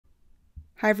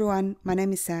Hi everyone, my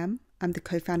name is Sam. I'm the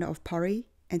co-founder of Pory,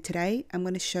 and today I'm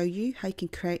going to show you how you can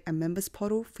create a members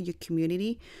portal for your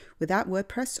community without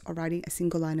WordPress or writing a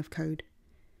single line of code.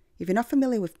 If you're not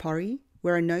familiar with Pory,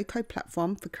 we're a no-code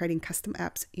platform for creating custom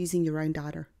apps using your own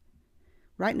data.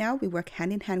 Right now, we work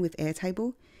hand in hand with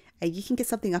Airtable, and you can get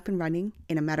something up and running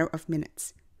in a matter of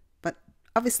minutes. But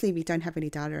obviously, if you don't have any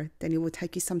data, then it will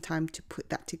take you some time to put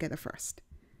that together first.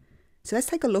 So let's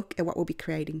take a look at what we'll be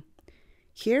creating.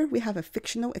 Here we have a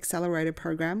fictional accelerator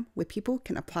program where people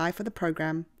can apply for the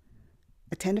program,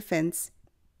 attend events,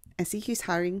 and see who's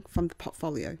hiring from the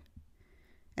portfolio.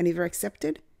 And if you're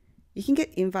accepted, you can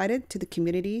get invited to the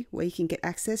community where you can get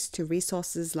access to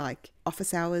resources like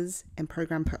office hours and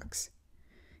program perks.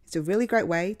 It's a really great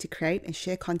way to create and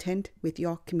share content with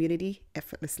your community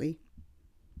effortlessly.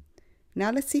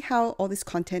 Now let's see how all this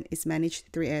content is managed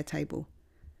through Airtable.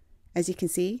 As you can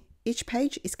see, each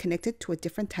page is connected to a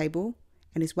different table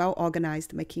and is well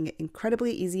organized, making it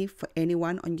incredibly easy for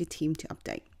anyone on your team to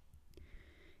update.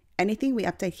 Anything we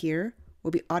update here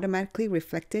will be automatically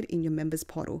reflected in your members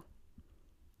portal.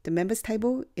 The members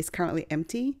table is currently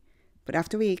empty, but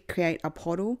after we create our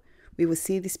portal, we will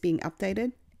see this being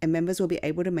updated and members will be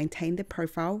able to maintain their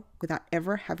profile without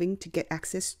ever having to get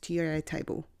access to your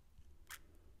Airtable.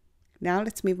 Now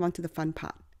let's move on to the fun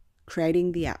part,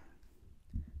 creating the app.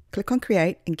 Click on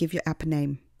Create and give your app a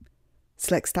name.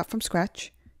 Select Start from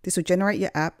Scratch. This will generate your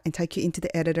app and take you into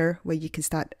the editor where you can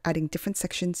start adding different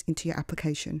sections into your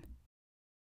application.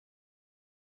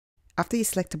 After you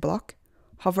select a block,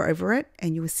 hover over it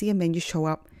and you will see a menu show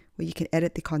up where you can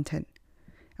edit the content.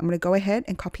 I'm going to go ahead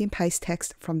and copy and paste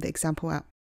text from the example app.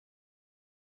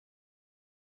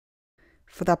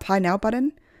 For the Apply Now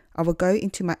button, I will go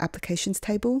into my Applications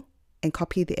table and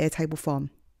copy the Airtable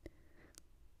form.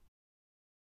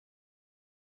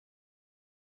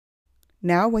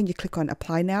 Now, when you click on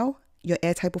Apply Now, your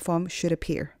Airtable form should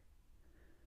appear.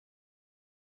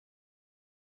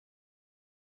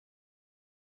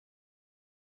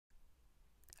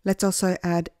 Let's also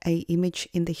add an image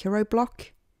in the hero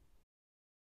block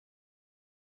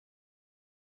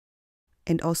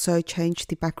and also change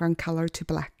the background color to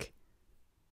black.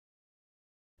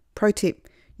 Pro tip,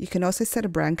 you can also set a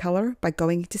brand color by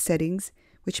going into settings,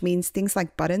 which means things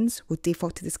like buttons will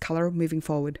default to this color moving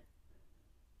forward.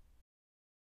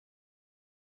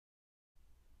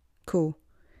 Cool.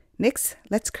 Next,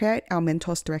 let's create our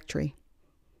mentors directory.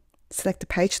 Select the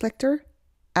page selector,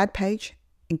 add page,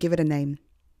 and give it a name.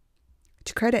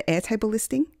 To create an Airtable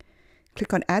listing,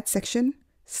 click on Add Section,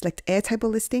 select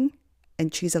Airtable Listing,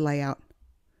 and choose a layout.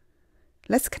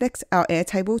 Let's connect our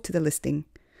Airtable to the listing.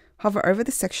 Hover over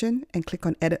the section and click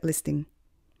on Edit Listing.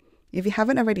 If you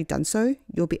haven't already done so,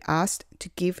 you'll be asked to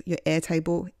give your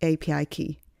Airtable API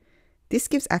key. This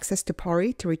gives access to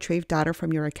Pory to retrieve data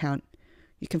from your account.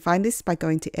 You can find this by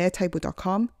going to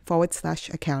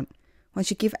airtable.com/account.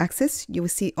 Once you give access, you will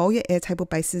see all your Airtable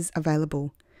bases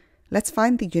available. Let's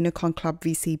find the Unicorn Club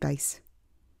VC base.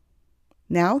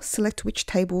 Now select which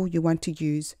table you want to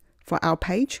use. For our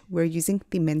page, we're using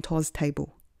the Mentors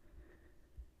table.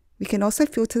 We can also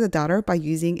filter the data by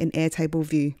using an Airtable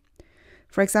view.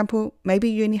 For example,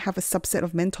 maybe you only have a subset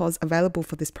of mentors available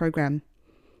for this program,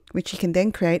 which you can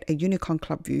then create a Unicorn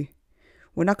Club view.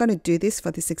 We're not going to do this for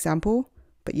this example,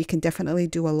 but you can definitely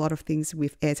do a lot of things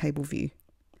with Airtable view.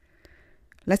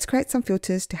 Let's create some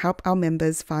filters to help our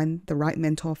members find the right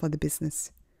mentor for the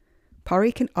business.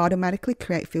 Pory can automatically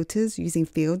create filters using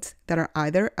fields that are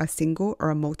either a single or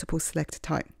a multiple select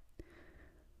type.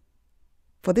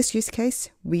 For this use case,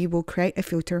 we will create a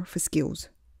filter for skills.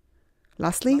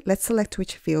 Lastly, let's select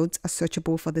which fields are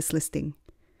searchable for this listing.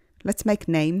 Let's make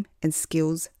name and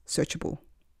skills searchable.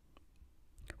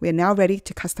 We are now ready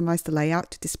to customize the layout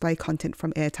to display content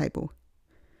from Airtable.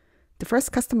 The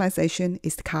first customization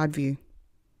is the card view.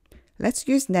 Let's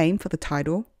use name for the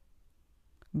title,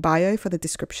 bio for the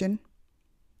description,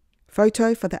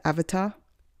 photo for the avatar,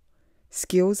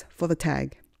 skills for the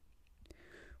tag.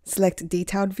 Select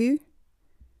detailed view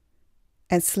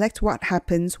and select what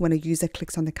happens when a user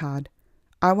clicks on the card.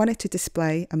 I want it to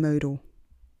display a modal.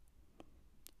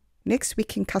 Next, we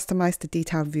can customize the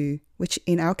detailed view, which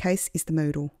in our case is the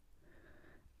modal.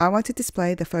 I want to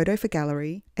display the photo for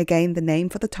gallery, again the name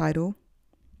for the title,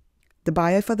 the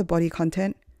bio for the body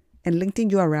content, and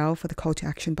LinkedIn URL for the call to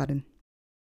action button.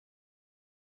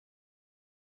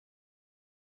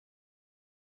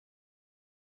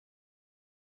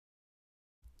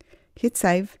 Hit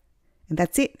save, and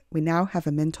that's it. We now have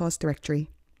a mentors directory.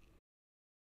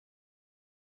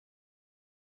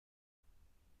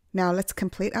 Now let's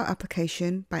complete our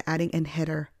application by adding a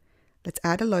header. Let's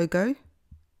add a logo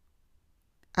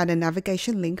Add a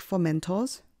navigation link for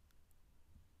mentors.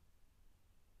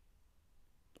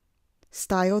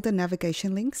 Style the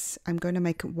navigation links. I'm going to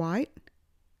make it white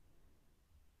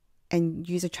and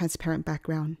use a transparent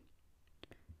background.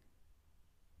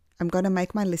 I'm going to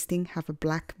make my listing have a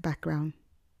black background.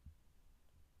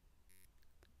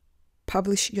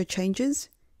 Publish your changes.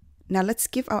 Now let's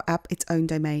give our app its own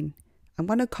domain. I'm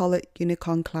going to call it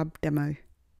Unicorn Club Demo.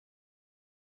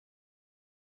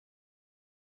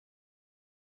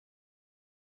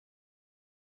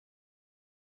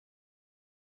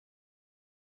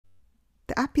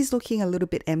 The app is looking a little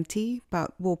bit empty,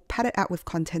 but we'll pad it out with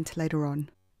content later on.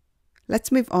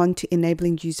 Let's move on to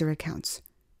enabling user accounts.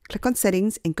 Click on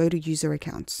Settings and go to User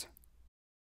Accounts.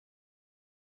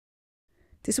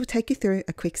 This will take you through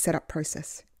a quick setup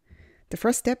process. The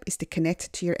first step is to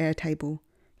connect to your Airtable.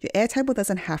 Your Airtable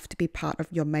doesn't have to be part of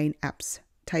your main apps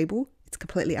table. It's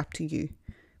completely up to you.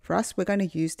 For us, we're going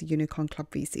to use the Unicorn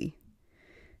Club VC.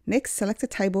 Next, select a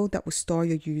table that will store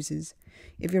your users.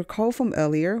 If you recall from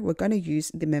earlier, we're going to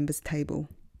use the members table.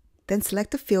 Then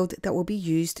select a field that will be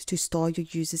used to store your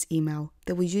user's email.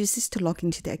 They will use this to log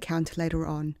into the account later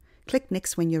on. Click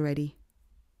Next when you're ready.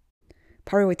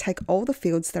 Pory will take all the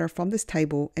fields that are from this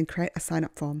table and create a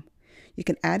sign-up form. You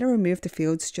can add or remove the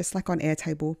fields just like on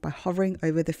Airtable by hovering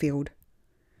over the field.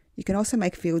 You can also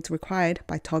make fields required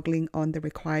by toggling on the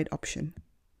required option.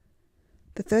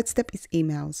 The third step is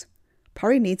emails.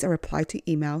 Pory needs a reply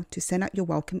to email to send out your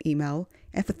welcome email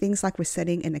and for things like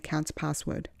resetting an account's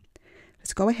password.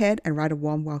 Let's go ahead and write a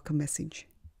warm welcome message.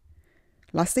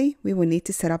 Lastly, we will need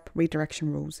to set up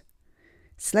redirection rules.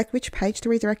 Select which page to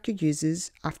redirect your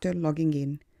users after logging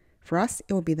in. For us,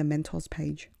 it will be the mentors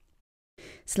page.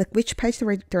 Select which page to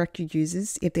redirect your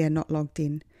users if they are not logged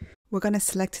in. We're going to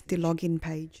select the login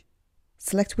page.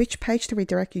 Select which page to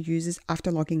redirect your users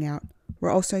after logging out.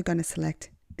 We're also going to select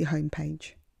the home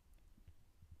page.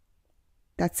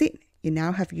 That's it. You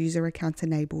now have user accounts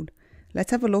enabled.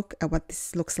 Let's have a look at what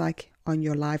this looks like on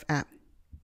your live app.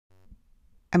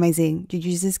 Amazing. Your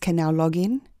users can now log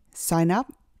in, sign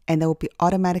up, and they will be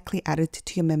automatically added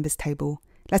to your members table.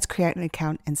 Let's create an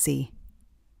account and see.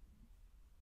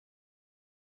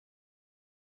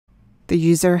 The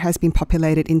user has been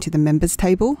populated into the members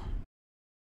table.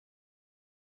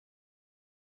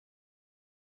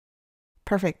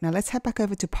 Perfect. Now let's head back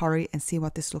over to Pory and see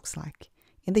what this looks like.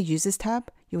 In the Users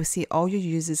tab, you will see all your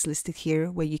users listed here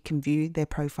where you can view their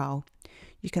profile.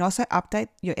 You can also update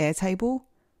your Airtable,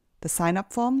 the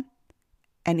sign-up form,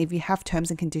 and if you have terms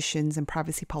and conditions and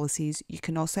privacy policies, you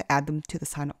can also add them to the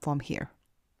sign-up form here.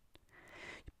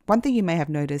 One thing you may have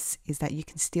noticed is that you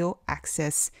can still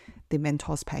access the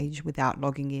mentors page without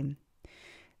logging in.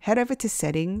 Head over to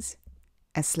Settings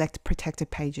and select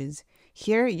Protected Pages.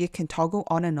 Here you can toggle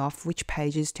on and off which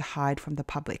pages to hide from the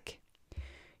public.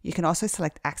 You can also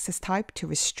select access type to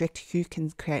restrict who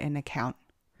can create an account.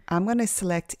 I'm going to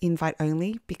select invite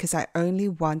only because I only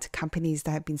want companies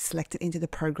that have been selected into the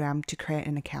program to create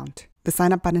an account. The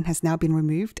sign up button has now been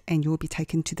removed and you will be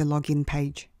taken to the login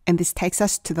page. And this takes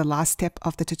us to the last step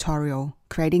of the tutorial,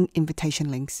 creating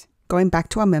invitation links. Going back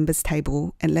to our members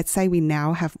table, and let's say we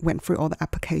now have went through all the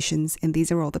applications and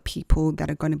these are all the people that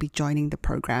are going to be joining the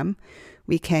program.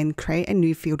 We can create a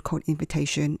new field called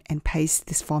invitation and paste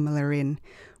this formula in.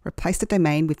 Replace the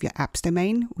domain with your app's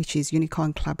domain, which is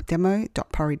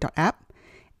unicornclubdemo.pory.app.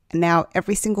 And now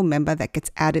every single member that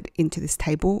gets added into this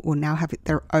table will now have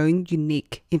their own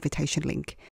unique invitation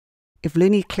link. If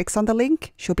Looney clicks on the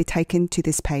link, she'll be taken to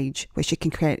this page where she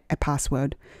can create a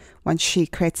password. Once she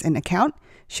creates an account,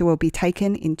 she will be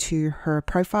taken into her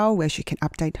profile where she can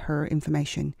update her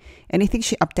information. Anything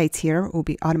she updates here will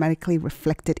be automatically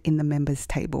reflected in the members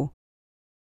table.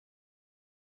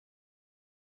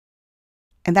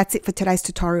 And that's it for today's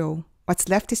tutorial. What's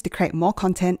left is to create more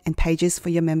content and pages for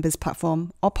your members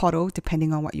platform or portal,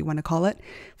 depending on what you want to call it,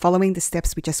 following the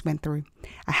steps we just went through.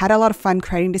 I had a lot of fun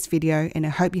creating this video and I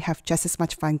hope you have just as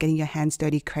much fun getting your hands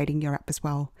dirty creating your app as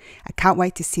well. I can't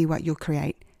wait to see what you'll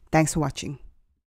create. Thanks for watching.